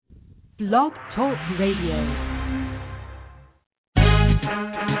Blog Talk Radio.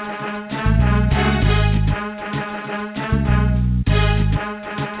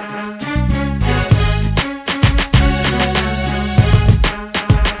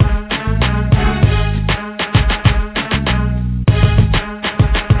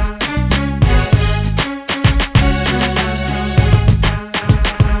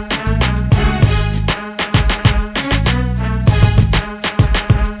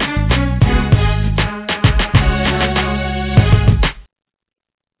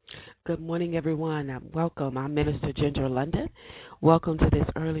 Good morning, everyone. Welcome. I'm Minister Ginger London. Welcome to this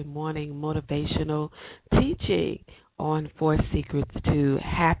early morning motivational teaching on 4 Secrets to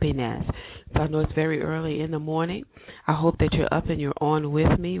Happiness. So I know it's very early in the morning. I hope that you're up and you're on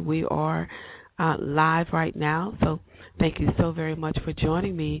with me. We are live right now, so thank you so very much for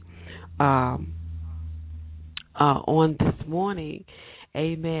joining me on this morning.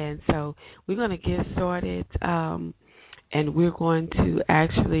 Amen. So we're going to get started. And we're going to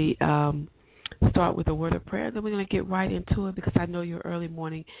actually start with a word of prayer. Then we're going to get right into it because I know your early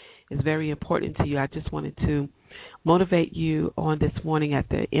morning is very important to you. I just wanted to motivate you on this morning at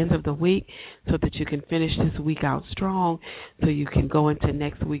the end of the week so that you can finish this week out strong, so you can go into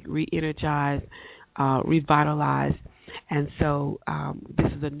next week re-energized, revitalized. And so this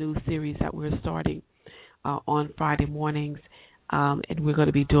is a new series that we're starting on Friday mornings, and we're going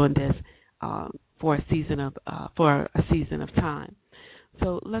to be doing this for a season of time.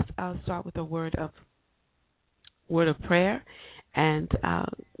 So let's start with a word of prayer and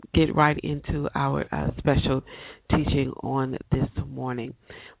get right into our special teaching on this morning.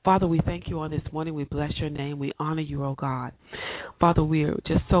 Father, we thank you on this morning. We bless your name. We honor you, oh God. Father, we are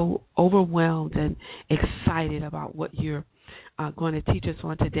just so overwhelmed and excited about what you're going to teach us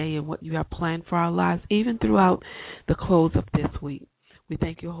on today and what you have planned for our lives, even throughout the close of this week. We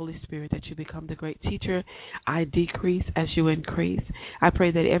thank you, Holy Spirit, that you become the great teacher. I decrease as you increase. I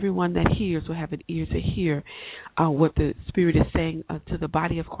pray that everyone that hears will have an ear to hear what the Spirit is saying to the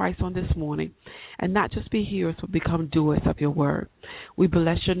body of Christ on this morning, and not just be hearers, but become doers of your word. We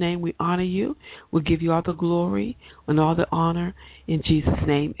bless your name. We honor you. We give you all the glory and all the honor. In Jesus'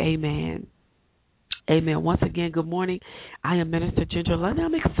 name, amen. Amen. Once again, good morning. I am Minister Ginger London.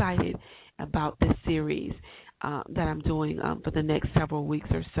 I'm excited about this series that I'm doing for the next several weeks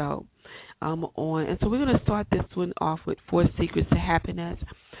or so and so we're going to start this one off with 4 Secrets to Happiness.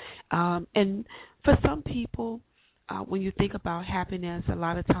 And for some people, when you think about happiness, a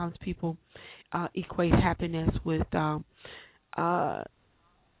lot of times people equate happiness with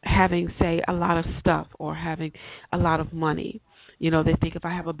having, say, a lot of stuff or having a lot of money. You know, they think if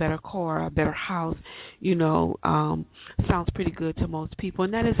I have a better car, a better house, sounds pretty good to most people,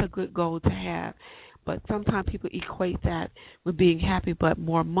 and that is a good goal to have. But sometimes people equate that with being happy, but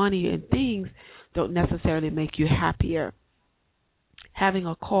more money and things don't necessarily make you happier. Having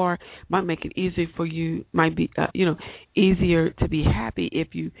a car might make it easier for you, might be, easier to be happy if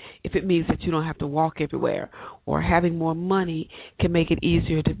it means that you don't have to walk everywhere. Or having more money can make it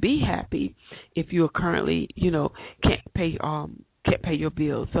easier to be happy if you are currently, can't pay your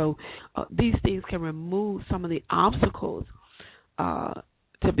bills. So these things can remove some of the obstacles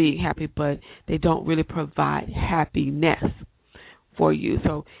to being happy, but they don't really provide happiness for you.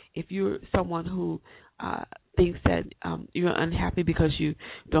 So if you're someone who thinks that you're unhappy because you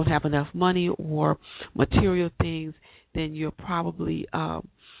don't have enough money or material things, then you're probably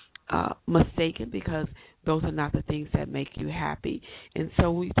mistaken, because those are not the things that make you happy. And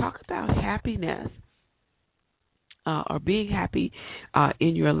so when we talk about happiness, or being happy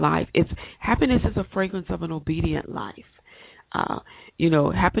in your life, happiness is a fragrance of an obedient life.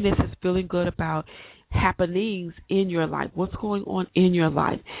 Happiness is feeling good about happenings in your life, what's going on in your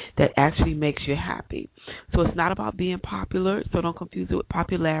life that actually makes you happy. So it's not about being popular, so don't confuse it with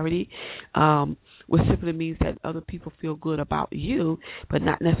popularity, which simply means that other people feel good about you, but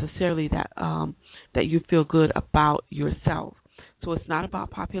not necessarily that you feel good about yourself. So it's not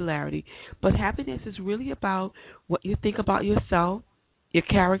about popularity, but happiness is really about what you think about yourself, your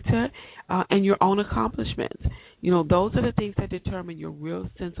character, and your own accomplishments. Those are the things that determine your real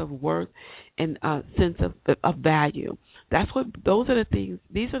sense of worth and sense of value. These are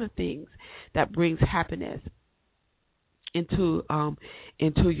the things that brings happiness into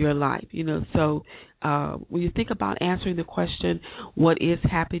your life. So when you think about answering the question, what is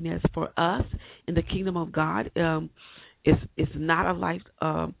happiness for us in the kingdom of God? It's not a life.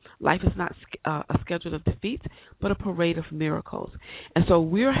 Life is not a schedule of defeats, but a parade of miracles. And so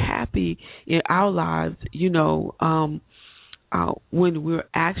we're happy in our lives, when we're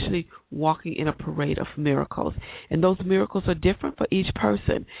actually walking in a parade of miracles. And those miracles are different for each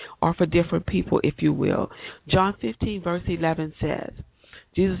person or for different people, if you will. John 15, verse 11 says,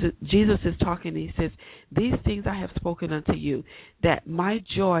 Jesus is talking, and he says, "These things I have spoken unto you, that my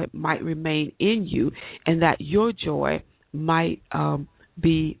joy might remain in you, and that your joy might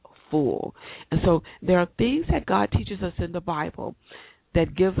be full." And so there are things that God teaches us in the Bible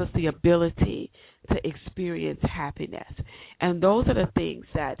that gives us the ability to experience happiness. And those are the things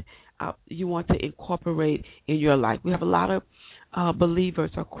that you want to incorporate in your life. We have a lot of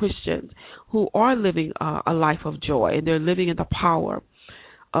believers or Christians who are living a life of joy, and they're living in the power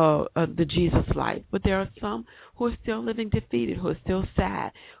of the Jesus life. But there are some who are still living defeated, who are still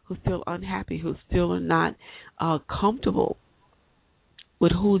sad, who are still unhappy, who still are not comfortable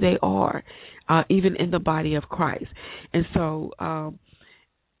with who they are, even in the body of Christ. And so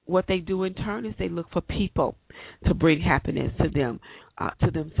what they do in turn is they look for people to bring happiness to them,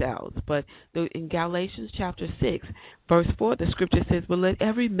 to themselves. But in Galatians chapter 6, verse 4, the scripture says, "But let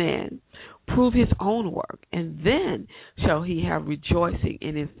every man prove his own work, and then shall he have rejoicing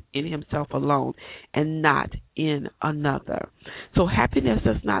in himself alone, and not in another." So happiness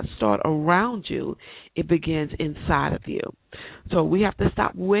does not start around you; it begins inside of you. So we have to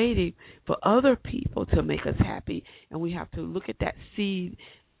stop waiting for other people to make us happy, and we have to look at that seed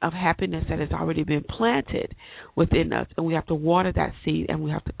of happiness that has already been planted within us, and we have to water that seed, and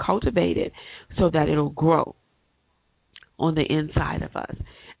we have to cultivate it so that it'll grow on the inside of us.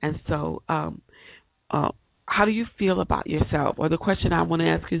 And so how do you feel about yourself? Or the question I want to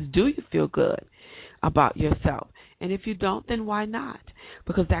ask is, do you feel good about yourself? And if you don't, then why not?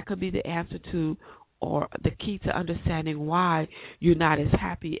 Because that could be the answer to, or the key to understanding why you're not as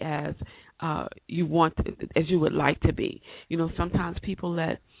happy as you want to, as you would like to be. You know, sometimes people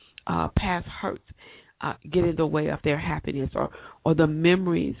let past hurts get in the way of their happiness, or the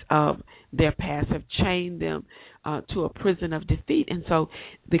memories of their past have chained them to a prison of defeat. And so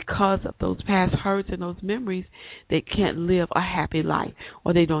because of those past hurts and those memories, they can't live a happy life,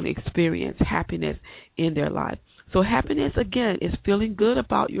 or they don't experience happiness in their life. So happiness, again, is feeling good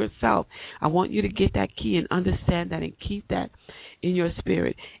about yourself. I want you to get that key and understand that and keep that in your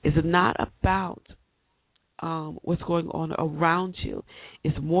spirit. It's not about what's going on around you.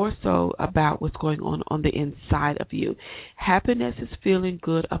 It's more so about what's going on the inside of you. Happiness is feeling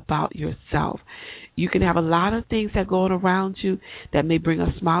good about yourself. You can have a lot of things that go on around you that may bring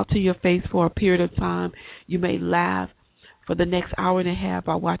a smile to your face for a period of time. You may laugh for the next hour and a half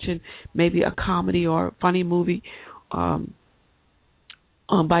by watching maybe a comedy or a funny movie by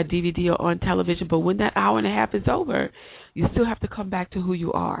DVD or on television. But when that hour and a half is over, you still have to come back to who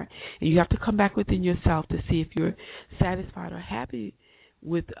you are. And you have to come back within yourself to see if you're satisfied or happy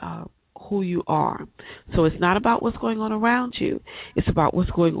with who you are. So it's not about what's going on around you. It's about what's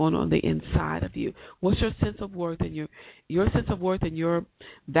going on the inside of you. What's your sense of worth? And your sense of worth and your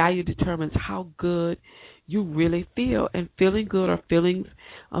value determines how good you really feel. And feeling good or feelings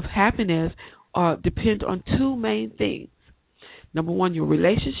of happiness depend on two main things. Number one, your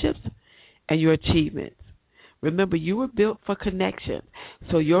relationships and your achievements. Remember, you were built for connection.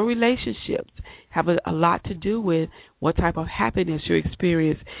 So your relationships have a lot to do with what type of happiness you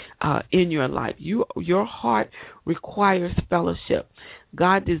experience in your life. Your heart requires fellowship.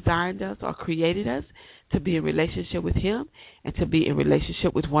 God designed us or created us to be in relationship with Him and to be in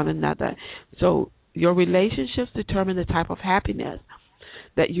relationship with one another. So your relationships determine the type of happiness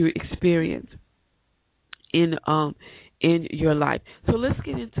that you experience in your life. So let's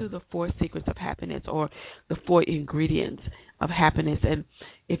get into the 4 secrets of happiness, or the 4 ingredients of happiness. And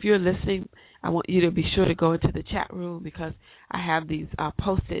if you're listening, I want you to be sure to go into the chat room, because I have these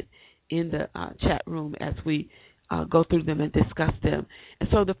posted in the chat room as we go through them and discuss them. And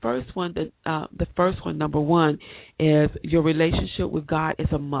so the first one, number 1, is your relationship with God is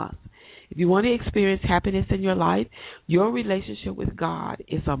a must. If you want to experience happiness in your life, your relationship with God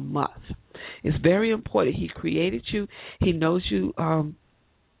is a must. It's very important. He created you. He knows you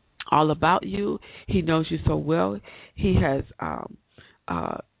all about you. He knows you so well. He has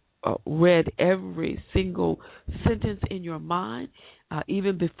read every single sentence in your mind,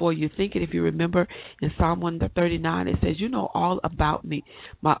 even before you think it. If you remember in Psalm 139, it says, "You know all about me,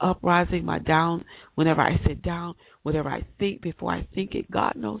 my uprising, my down, whenever I sit down, whatever I think, before I think it."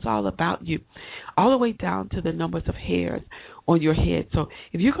 God knows all about you, all the way down to the numbers of hairs on your head. So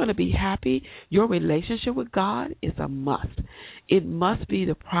if you're going to be happy, your relationship with God is a must. It must be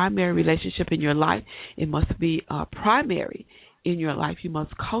the primary relationship in your life. It must be primary in your life. You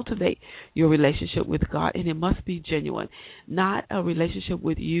must cultivate your relationship with God, and it must be genuine, not a relationship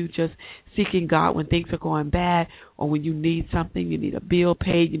with you just seeking God when things are going bad or when you need something, you need a bill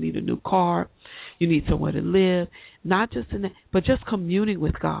paid, you need a new car, you need somewhere to live, not just in that, but just communing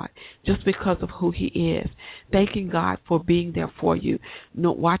with God just because of who He is, thanking God for being there for you,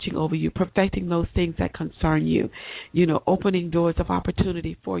 watching over you, perfecting those things that concern you, opening doors of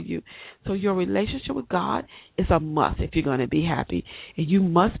opportunity for you. So your relationship with God is a must if you're going to be happy. And you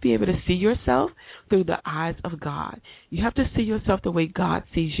must be able to see yourself through the eyes of God. You have to see yourself the way God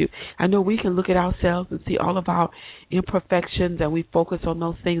sees you. I know we can look at ourselves and see all of our imperfections, and we focus on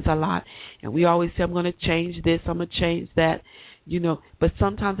those things a lot. And we always say, I'm going to change this, I'm going to change that, But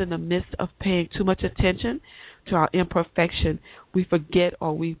sometimes in the midst of paying too much attention to our imperfection, we forget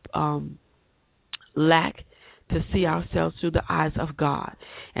or we lack to see ourselves through the eyes of God.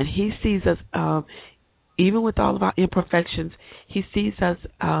 And He sees us, even with all of our imperfections, He sees us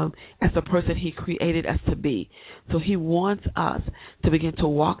as the person He created us to be. So He wants us to begin to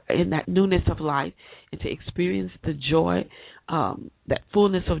walk in that newness of life and to experience the joy, that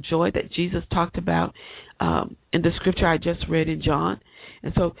fullness of joy that Jesus talked about in the scripture I just read in John.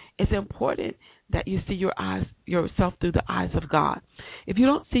 And so it's important that you see yourself through the eyes of God. If you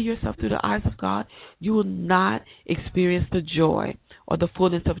don't see yourself through the eyes of God, you will not experience the joy or the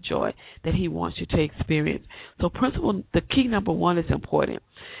fullness of joy that He wants you to experience. So the key number one is important.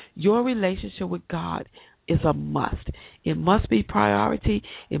 Your relationship with God is a must. It must be priority.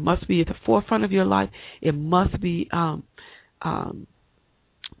 It must be at the forefront of your life. It must be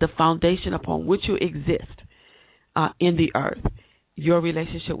the foundation upon which you exist in the earth, your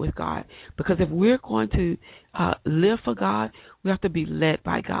relationship with God. Because if we're going to live for God, we have to be led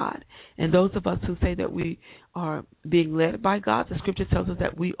by God. And those of us who say that we are being led by God, the scripture tells us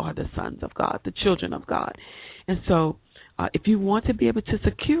that we are the sons of God, the children of God. And so if you want to be able to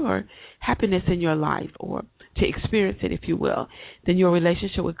secure happiness in your life, or to experience it, if you will, then your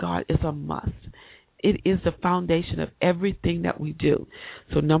relationship with God is a must. It is the foundation of everything that we do.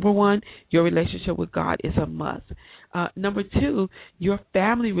 So number one, your relationship with God is a must. Number two, your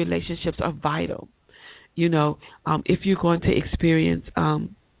family relationships are vital. If you're going to experience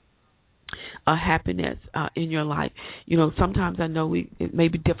a happiness in your life. Sometimes I know it may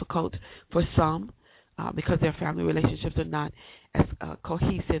be difficult for some because their family relationships are not as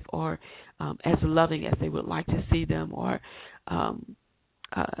cohesive or as loving as they would like to see them, or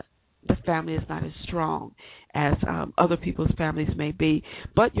the family is not as strong as other people's families may be.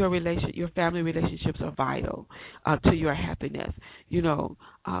 But your family relationships are vital to your happiness.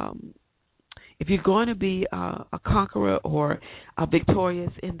 If you're going to be a conqueror or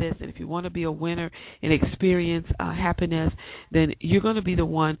victorious in this, and if you want to be a winner and experience happiness, then you're going to be the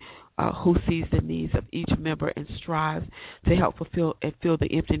one who sees the needs of each member and strives to help fulfill and fill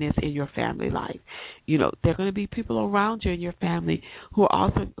the emptiness in your family life. There are going to be people around you in your family who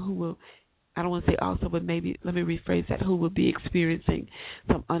will, I don't want to say also, but maybe let me rephrase that, who will be experiencing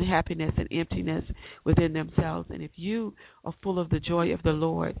some unhappiness and emptiness within themselves. And if you are full of the joy of the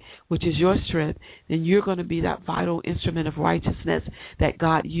Lord, which is your strength, then you're going to be that vital instrument of righteousness that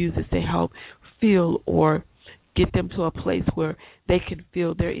God uses to help fill or get them to a place where they can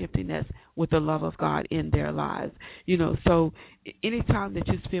feel their emptiness with the love of God in their lives. So any time that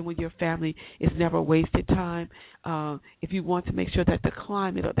you spend with your family is never wasted time. If you want to make sure that the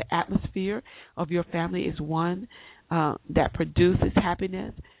climate or the atmosphere of your family is one that produces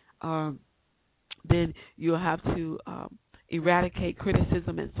happiness, then you'll have to eradicate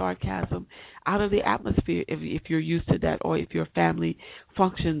criticism and sarcasm out of the atmosphere if you're used to that, or if your family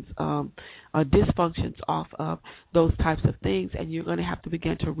functions dysfunctions off of those types of things. And you're going to have to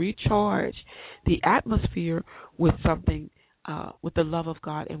begin to recharge the atmosphere with something, with the love of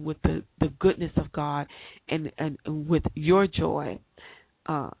God and with the goodness of God, and with your joy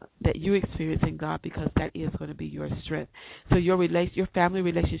that you experience in God, because that is going to be your strength. So your family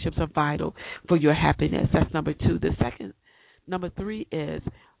relationships are vital for your happiness. That's number two. Number three is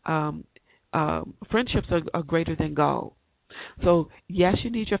friendships are greater than gold. So yes, you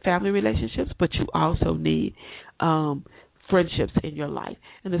need your family relationships, but you also need friendships in your life.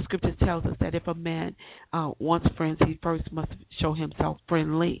 And the scripture tells us that if a man wants friends, he first must show himself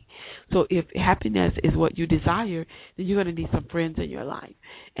friendly. So if happiness is what you desire, then you're going to need some friends in your life.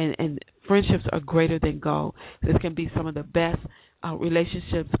 And friendships are greater than gold. This can be some of the best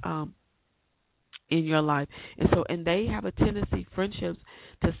relationships in your life. And they have a tendency, friendships,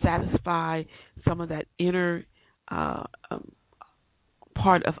 to satisfy some of that inner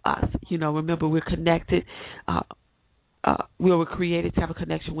part of us. Remember, we're connected we were created to have a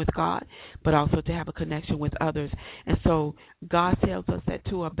connection with God, but also to have a connection with others. And so God tells us that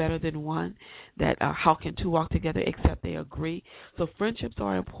two are better than one, that how can two walk together except they agree? So friendships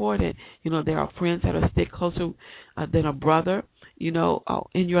are important. There are friends that are stick closer than a brother,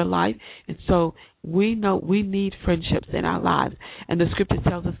 in your life. And so we know we need friendships in our lives. And the scripture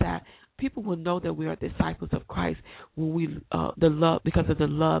tells us that people will know that we are disciples of Christ when we because of the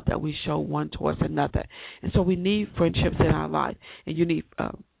love that we show one towards another. And so we need friendships in our life, and you need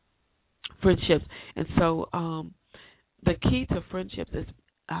friendships. And so the key to friendships is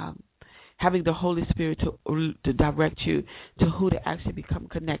having the Holy Spirit to direct you to who to actually become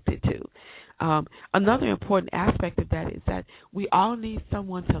connected to. Another important aspect of that is that we all need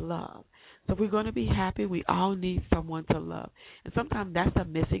someone to love. So if we're going to be happy, we all need someone to love. And sometimes that's a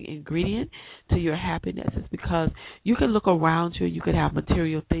missing ingredient to your happiness, is because you can look around you, you could have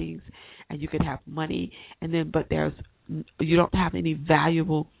material things, and you could have money, but you don't have any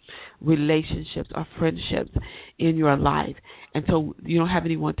valuable relationships or friendships in your life. And so you don't have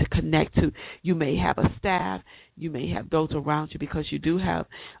anyone to connect to. You may have a staff, you may have those around you because you do have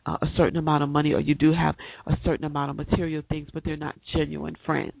a certain amount of money, or you do have a certain amount of material things, but they're not genuine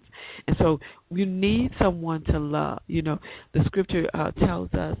friends. And so you need someone to love. The scripture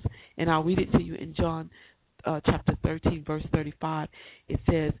tells us, and I'll read it to you in John chapter 13, verse 35. It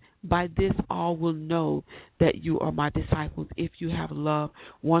says, "By this all will know that you are my disciples, if you have love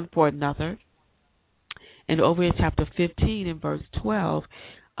one for another." And over in chapter 15, in verse 12,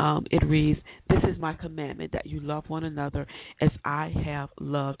 it reads, "This is my commandment, that you love one another as I have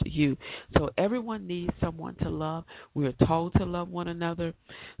loved you." So everyone needs someone to love. We are told to love one another.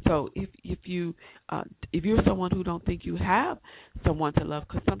 So if you're someone who don't think you have someone to love,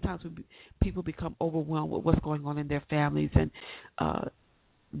 because sometimes people become overwhelmed with what's going on in their families, and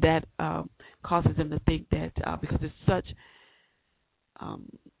that causes them to think that because there's such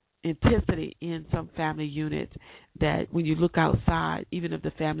intensity in some family units, that when you look outside, even of the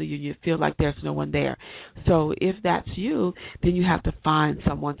family unit, you feel like there's no one there. So if that's you, then you have to find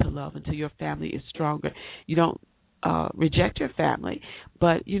someone to love until your family is stronger. You don't reject your family,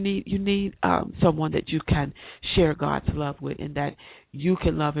 but you need someone that you can share God's love with, and that you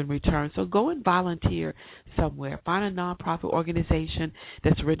can love in return. So go and volunteer somewhere. Find a nonprofit organization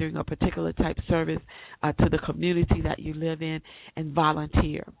that's rendering a particular type service to the community that you live in, and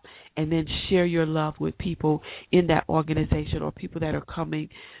volunteer. And then share your love with people in that organization, or people that are coming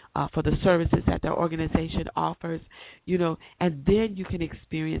for the services that the organization offers, and then you can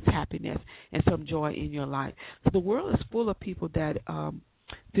experience happiness and some joy in your life. So the world is full of people that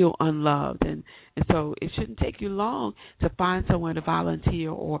feel unloved, and so it shouldn't take you long to find someone to volunteer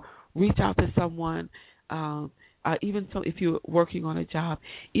or reach out to someone. Even so, if you're working on a job,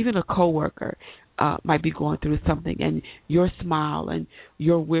 even a coworker might be going through something, and your smile and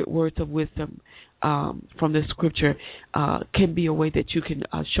your words of wisdom from the scripture can be a way that you can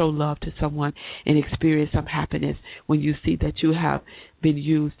show love to someone and experience some happiness when you see that you have been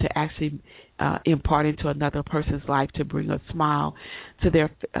used to actually impart into another person's life, to bring a smile to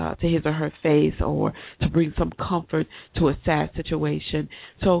to his or her face, or to bring some comfort to a sad situation.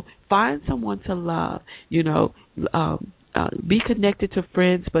 So find someone to love. Be connected to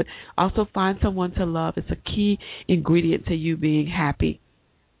friends, but also find someone to love. It's a key ingredient to you being happy.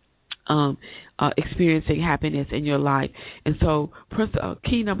 Experiencing happiness in your life. And so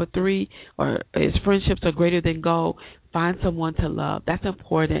key number 3 is friendships are greater than gold. Find someone to love. That's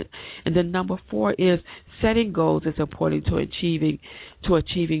important. And then number 4 is setting goals is important to achieving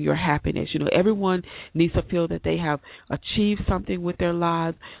your happiness. Everyone needs to feel that they have achieved something with their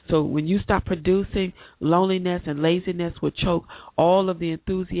lives. So when you stop producing, loneliness and laziness will choke all of the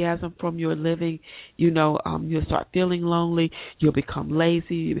enthusiasm from your living. You'll start feeling lonely. You'll become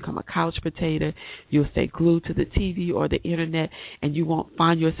lazy. You become a couch potato. You'll stay glued to the TV or the internet, and you won't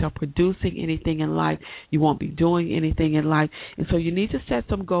find yourself producing anything in life. You won't be doing anything in life. And so you need to set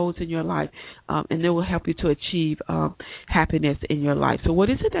some goals in your life, and it will help you to achieve happiness in your life. So what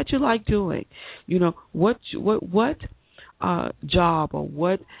is it that you like doing? What job or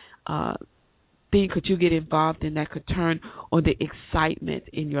what thing could you get involved in that could turn on the excitement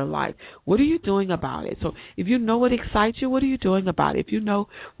in your life? What are you doing about it? So if you know what excites you, what are you doing about it? If you know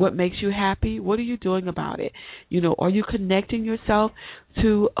what makes you happy, what are you doing about it? Are you connecting yourself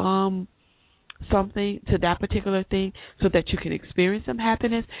to something, to that particular thing, so that you can experience some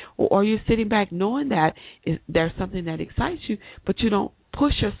happiness? Or are you sitting back knowing that there's something that excites you, but you don't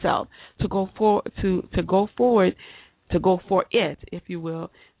push yourself to go for it, if you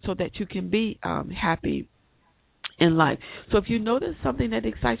will, so that you can be happy in life. So if you notice something that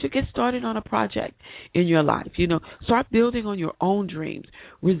excites you, get started on a project in your life. Start building on your own dreams.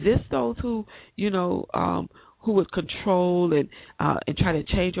 Resist those who would control and try to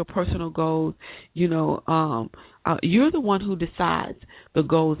change your personal goals. You're the one who decides the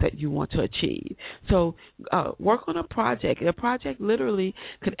goals that you want to achieve. So work on a project. A project literally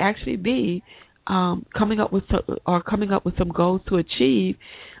could actually be coming up with some goals to achieve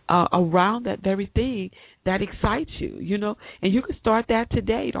around that very thing that excites you, and you can start that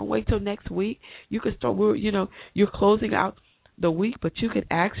today. Don't wait till next week. You can start. You're closing out the week, but you can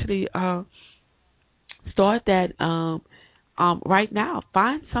actually start that right now.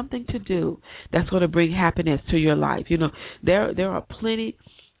 Find something to do that's going to bring happiness to your life. There are plenty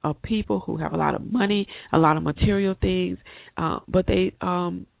of people who have a lot of money, a lot of material things, but they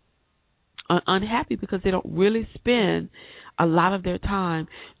are unhappy because they don't really spend a lot of their time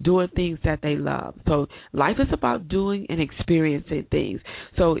doing things that they love. So life is about doing and experiencing things.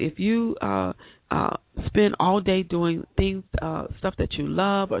 So if you spend all day doing things, stuff that you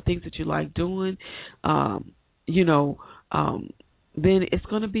love or things that you like doing, then it's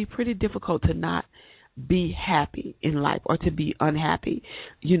going to be pretty difficult to not be happy in life or to be unhappy,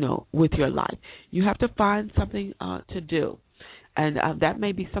 with your life. You have to find something to do. And that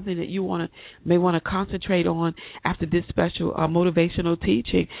may be something that you may want to concentrate on after this special motivational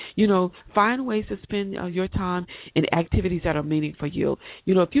teaching. Find ways to spend your time in activities that are meaningful for you.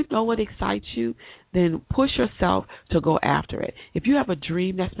 If you know what excites you, then push yourself to go after it. If you have a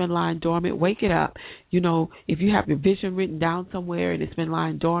dream that's been lying dormant, wake it up. If you have your vision written down somewhere and it's been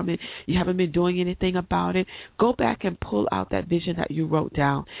lying dormant, you haven't been doing anything about it, go back and pull out that vision that you wrote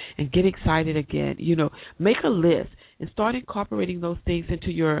down and get excited again. Make a list and start incorporating those things into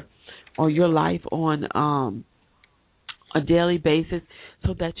your life on a daily basis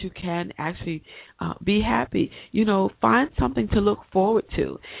so that you can actually be happy. Find something to look forward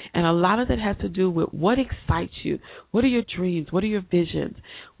to. And a lot of that has to do with what excites you. What are your dreams? What are your visions?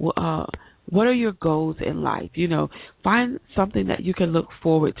 What are your goals in life? Find something that you can look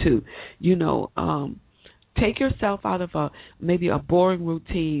forward to. Take yourself out of maybe a boring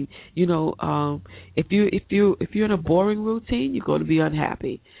routine. If you're in a boring routine, you're going to be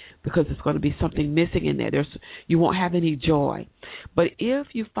unhappy because there's going to be something missing in there. You won't have any joy. But if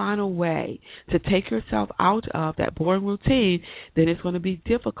you find a way to take yourself out of that boring routine, then it's going to be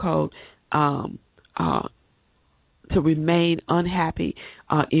difficult to remain unhappy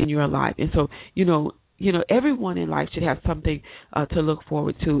in your life. And so, everyone in life should have something to look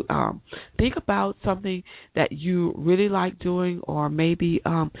forward to. Think about something that you really like doing, or maybe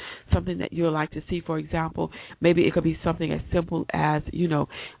something that you would like to see. For example, maybe it could be something as simple as,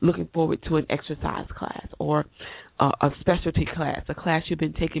 looking forward to an exercise class or a specialty class, a class you've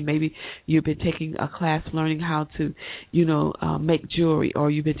been taking. Maybe you've been taking a class learning how to, make jewelry, or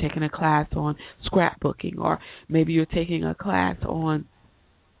you've been taking a class on scrapbooking, or maybe you're taking a class on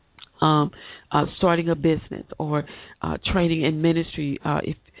starting a business, or training in ministry,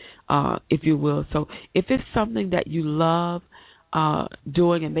 if you will. So if it's something that you love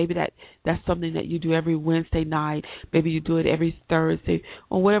doing, and maybe that's something that you do every Wednesday night, maybe you do it every Thursday,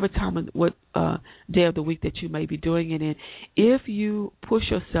 or whatever what day of the week that you may be doing it in, if you push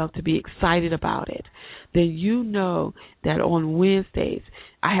yourself to be excited about it, then you know that on Wednesdays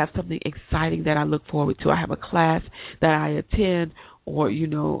I have something exciting that I look forward to. I have a class that I attend, or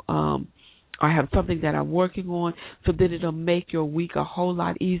I have something that I'm working on, so that it'll make your week a whole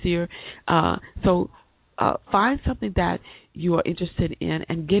lot easier. So find something that you are interested in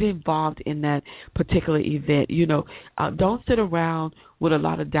and get involved in that particular event. Don't sit around with a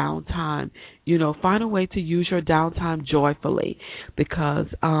lot of downtime. Find a way to use your downtime joyfully, because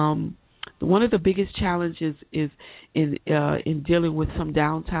one of the biggest challenges is in dealing with some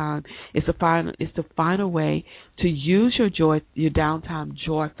downtime is to find a way to use your downtime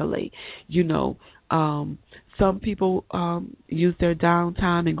joyfully. Some people use their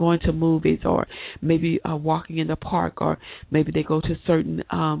downtime in going to movies, or maybe walking in the park, or maybe they go to certain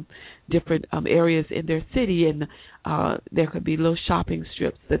different areas in their city, and there could be little shopping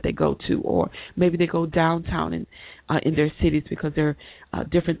strips that they go to, or maybe they go downtown in their cities because there are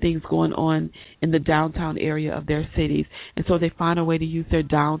different things going on in the downtown area of their cities, and so they find a way to use their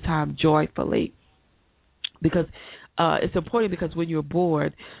downtime joyfully. Because it's important, because when you're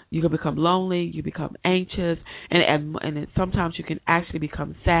bored, you can become lonely, you become anxious, and then sometimes you can actually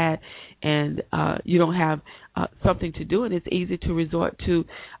become sad, and you don't have something to do, and it's easy to resort to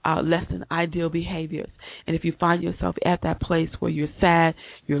less than ideal behaviors. And if you find yourself at that place where you're sad,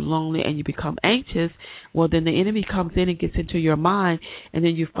 you're lonely, and you become anxious, well, then the enemy comes in and gets into your mind, and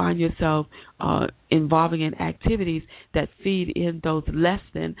then you find yourself involving in activities that feed in those less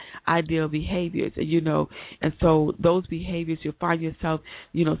than ideal behaviors, and so those behaviors you'll find yourself,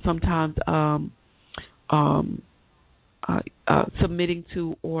 sometimes um, submitting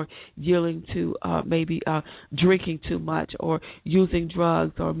to or yielding to maybe drinking too much or using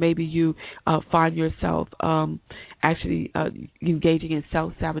drugs, or maybe you find yourself actually engaging in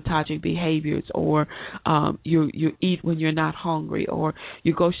self-sabotaging behaviors, or you eat when you're not hungry, or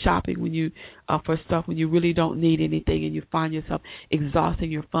you go shopping when you for stuff when you really don't need anything, and you find yourself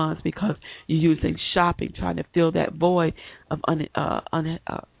exhausting your funds because you're using shopping trying to fill that void of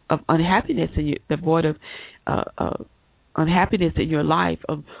of unhappiness in you, the void of unhappiness in your life,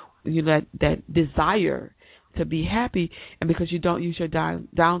 of that desire to be happy. And because you don't use your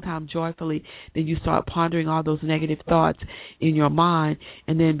downtime joyfully, then you start pondering all those negative thoughts in your mind,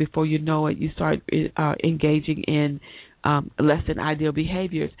 and then before you know it, you start engaging in less than ideal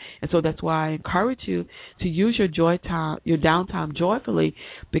behaviors. And so that's why I encourage you to use your downtime joyfully,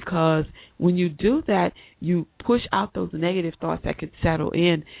 because when you do that, you push out those negative thoughts that could settle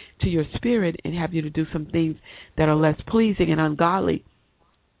in to your spirit and have you to do some things that are less pleasing and ungodly.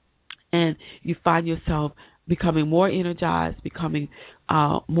 And you find yourself becoming more energized, becoming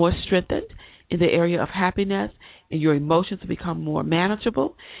more strengthened in the area of happiness, and your emotions will become more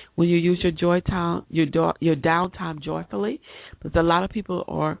manageable when you use your your downtime joyfully. Because a lot of people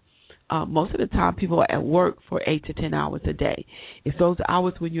are, most of the time, people are at work for 8 to 10 hours a day. It's those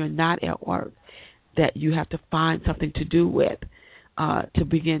hours when you're not at work that you have to find something to do with to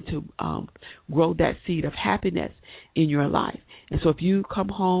begin to grow that seed of happiness in your life. And so if you come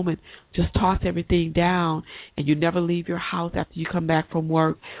home and just toss everything down and you never leave your house after you come back from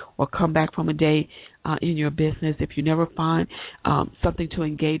work or come back from a day in your business, if you never find something to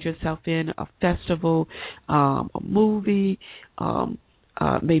engage yourself in, a festival, a movie,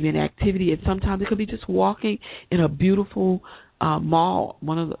 maybe an activity, and sometimes it could be just walking in a beautiful mall.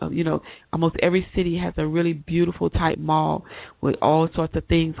 One of the, almost every city has a really beautiful type mall with all sorts of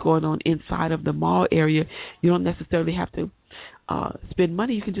things going on inside of the mall area. You don't necessarily have to spend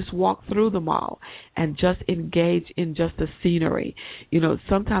money. You can just walk through the mall and just engage in just the scenery.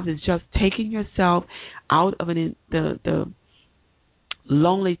 Sometimes it's just taking yourself out of the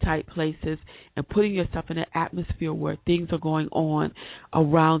lonely type places and putting yourself in an atmosphere where things are going on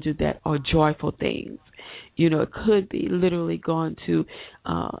around you that are joyful things. It could be literally going to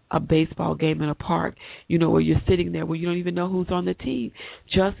a baseball game in a park, where you're sitting there where you don't even know who's on the team.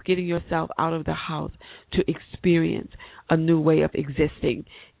 Just getting yourself out of the house to experience a new way of existing.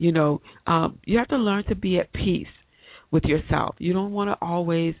 You have to learn to be at peace with yourself. You don't want to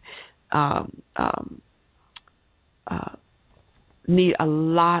always need a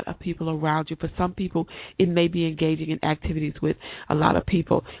lot of people around you. For some people, it may be engaging in activities with a lot of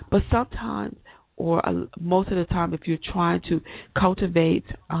people. But sometimes, or most of the time, if you're trying to cultivate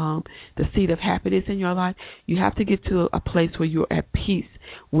the seed of happiness in your life, you have to get to a place where you're at peace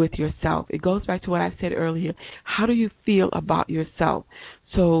with yourself. It goes back to what I said earlier. How do you feel about yourself?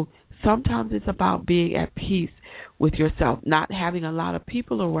 So sometimes it's about being at peace with yourself, not having a lot of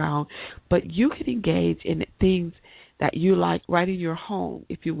people around, but you can engage in things that you like right in your home,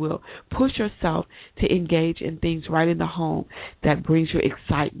 if you will. Push yourself to engage in things right in the home that brings you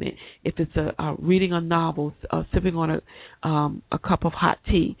excitement. If it's reading a novel, sipping on a cup of hot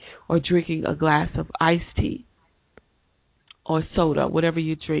tea, or drinking a glass of iced tea or soda, whatever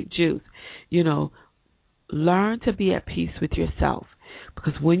you drink, juice, learn to be at peace with yourself.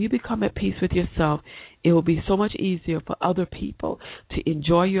 Because when you become at peace with yourself, it will be so much easier for other people to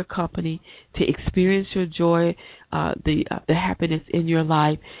enjoy your company, to experience your joy, the happiness in your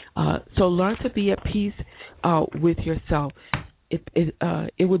life. So learn to be at peace with yourself.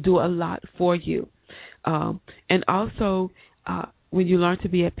 It will do a lot for you. And also, when you learn to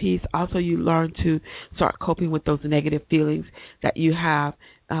be at peace, also you learn to start coping with those negative feelings that you have,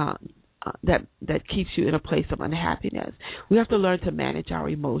 that keeps you in a place of unhappiness. We have to learn to manage our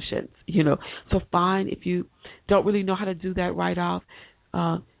emotions, So fine, if you don't really know how to do that right off,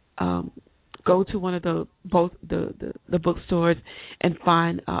 go to one of the bookstores and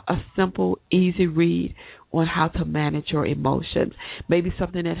find a simple, easy read on how to manage your emotions. Maybe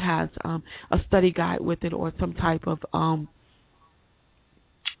something that has a study guide with it, or some type of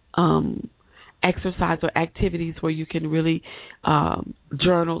exercise or activities where you can really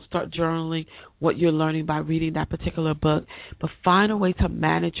start journaling what you're learning by reading that particular book. But find a way to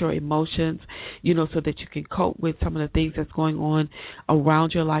manage your emotions, so that you can cope with some of the things that's going on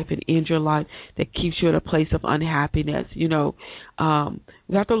around your life and in your life that keeps you in a place of unhappiness. You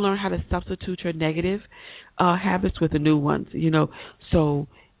have to learn how to substitute your negative habits with the new ones, So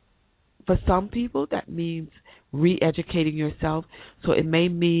For some people, that means re-educating yourself. So it may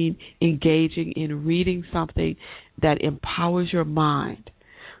mean engaging in reading something that empowers your mind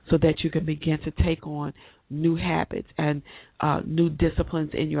so that you can begin to take on new habits and new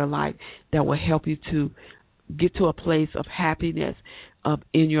disciplines in your life that will help you to get to a place of happiness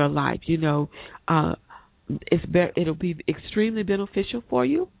in your life. It'll be extremely beneficial for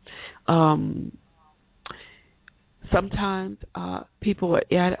you. Sometimes people are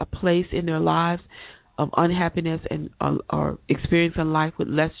at a place in their lives of unhappiness and are experiencing life with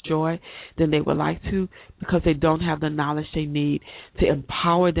less joy than they would like to because they don't have the knowledge they need to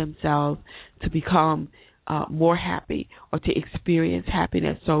empower themselves to become more happy or to experience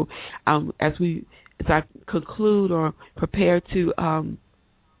happiness. So as I conclude or prepare to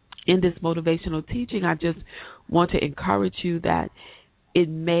end this motivational teaching, I just want to encourage you that it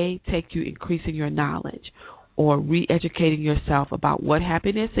may take you increasing your knowledge or re-educating yourself about what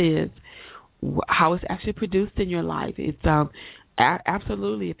happiness is, how it's actually produced in your life. It's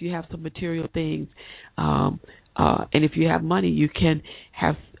absolutely, if you have some material things, and if you have money, you can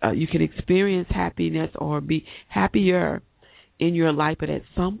experience happiness or be happier in your life. But at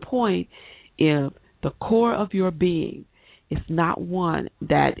some point, if the core of your being is not one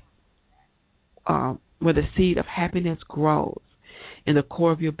that where the seed of happiness grows in the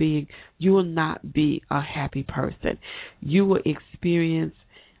core of your being, you will not be a happy person. You will experience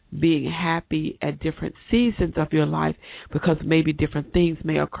being happy at different seasons of your life because maybe different things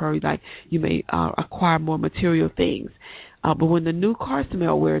may occur, like you may acquire more material things. But when the new car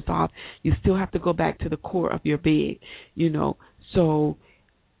smell wears off, you still have to go back to the core of your being, So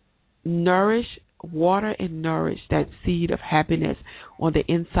water and nourish that seed of happiness on the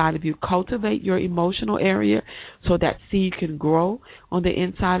inside of you. Cultivate your emotional area so that seed can grow on the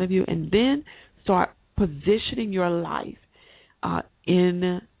inside of you, and then start positioning your life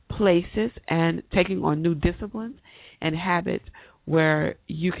in places and taking on new disciplines and habits where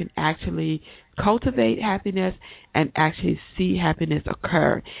you can actually cultivate happiness and actually see happiness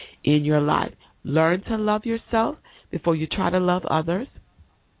occur in your life. Learn to love yourself before you try to love others.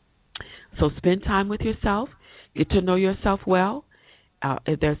 So spend time with yourself. Get to know yourself well.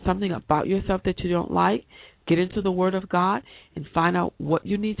 If there's something about yourself that you don't like, get into the Word of God and find out what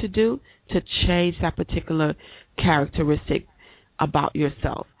you need to do to change that particular characteristic about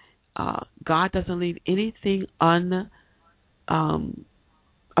yourself. God doesn't leave anything unaddressed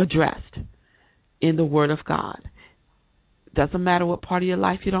in the Word of God. Doesn't matter what part of your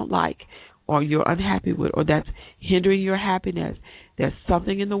life you don't like or you're unhappy with or that's hindering your happiness. There's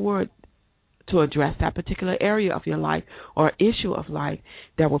something in the Word to address that particular area of your life or issue of life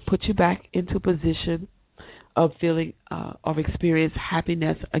that will put you back into a position of feeling of experience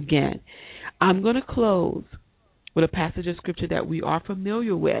happiness again. I'm going to close with a passage of scripture that we are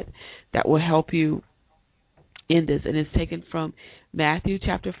familiar with that will help you in this, and it's taken from Matthew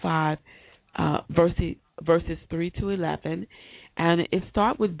chapter 5, verses 3 to 11, and it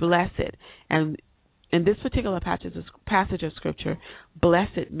starts with blessed. And in this particular passage of scripture,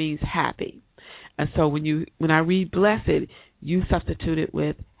 blessed means happy. And so when I read blessed, you substitute it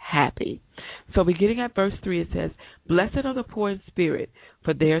with happy. So beginning at verse 3, it says, "Blessed are the poor in spirit,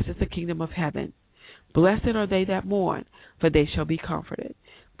 for theirs is the kingdom of heaven. Blessed are they that mourn, for they shall be comforted.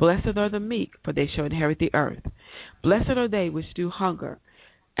 Blessed are the meek, for they shall inherit the earth. Blessed are they which do hunger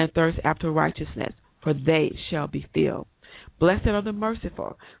and thirst after righteousness, for they shall be filled. Blessed are the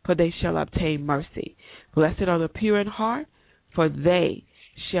merciful, for they shall obtain mercy. Blessed are the pure in heart, for they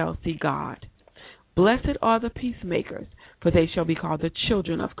shall see God. Blessed are the peacemakers, for they shall be called the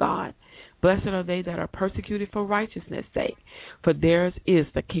children of God. Blessed are they that are persecuted for righteousness' sake, for theirs is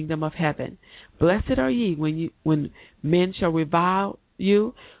the kingdom of heaven. Blessed are ye when men shall revile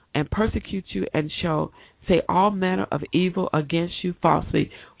you and persecute you and shall say all manner of evil against you falsely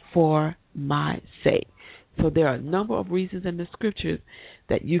for my sake." So there are a number of reasons in the scriptures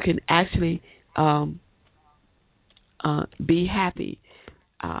that you can actually be happy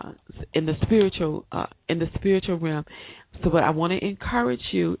in the spiritual realm. So what I want to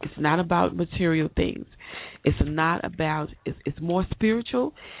encourage you, it's not about material things. It's more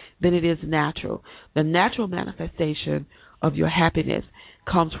spiritual than it is natural. The natural manifestation of your happiness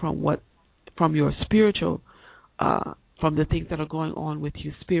comes from your spiritual, from the things that are going on with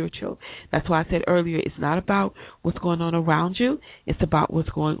you spiritual. That's why I said earlier, it's not about what's going on around you. It's about what's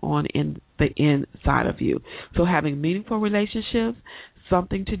going on in the inside of you. So having meaningful relationships,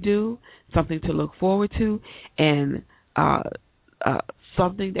 something to do, something to look forward to, and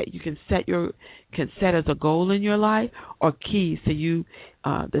something that you can set as a goal in your life, or keys to you,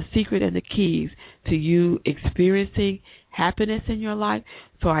 the secret and the keys to you experiencing happiness in your life.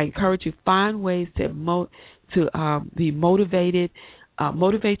 So I encourage you, find ways to be motivated.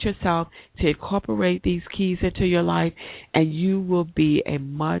 Motivate yourself to incorporate these keys into your life, and you will be a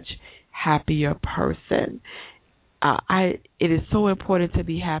much happier person. It is so important to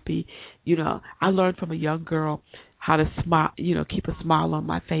be happy. I learned from a young girl how to smile, keep a smile on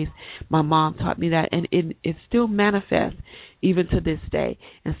my face. My mom taught me that, and it still manifests even to this day.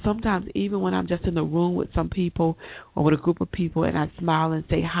 And sometimes even when I'm just in the room with some people or with a group of people and I smile and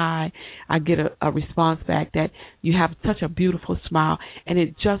say hi, I get a response back that you have such a beautiful smile, and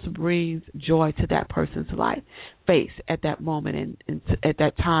it just brings joy to that person's face at that moment and at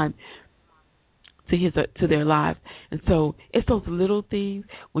that time to their lives. And so it's those little things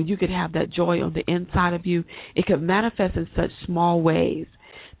when you could have that joy on the inside of you. It can manifest in such small ways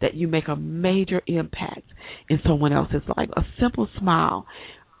that you make a major impact in someone else's life. A simple smile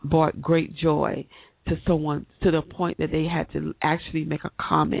brought great joy to someone to the point that they had to actually make a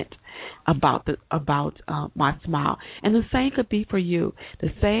comment about my smile. And the same could be for you. The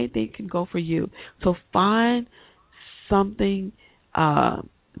same thing can go for you. So find something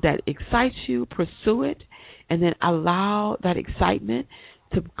that excites you, pursue it, and then allow that excitement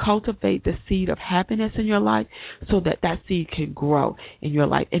to cultivate the seed of happiness in your life so that seed can grow in your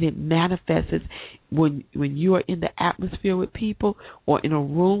life. And it manifests when you are in the atmosphere with people or in a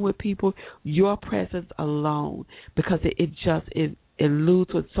room with people, your presence alone, because it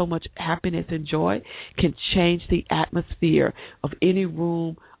eludes with so much happiness and joy, can change the atmosphere of any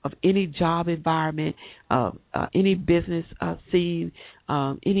room, of any job environment, of any business scene,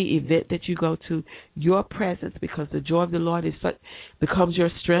 any event that you go to. Your presence, because the joy of the Lord becomes your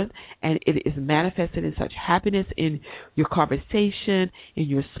strength, and it is manifested in such happiness in your conversation, in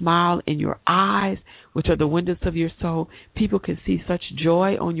your smile, in your eyes, which are the windows of your soul. People can see such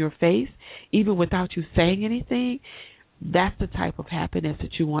joy on your face, even without you saying anything. That's the type of happiness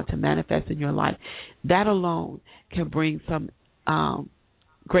that you want to manifest in your life. That alone can bring some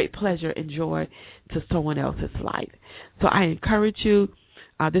great pleasure and joy to someone else's life. So I encourage you.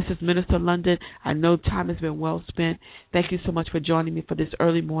 This is Minister London. I know time has been well spent. Thank you so much for joining me for this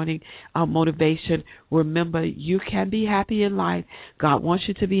early morning motivation. Remember, you can be happy in life. God wants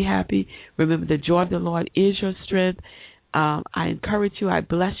you to be happy. Remember, the joy of the Lord is your strength. I encourage you, I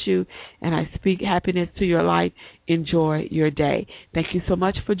bless you, and I speak happiness to your life. Enjoy your day. Thank you so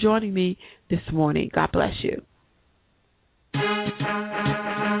much for joining me this morning. God bless you.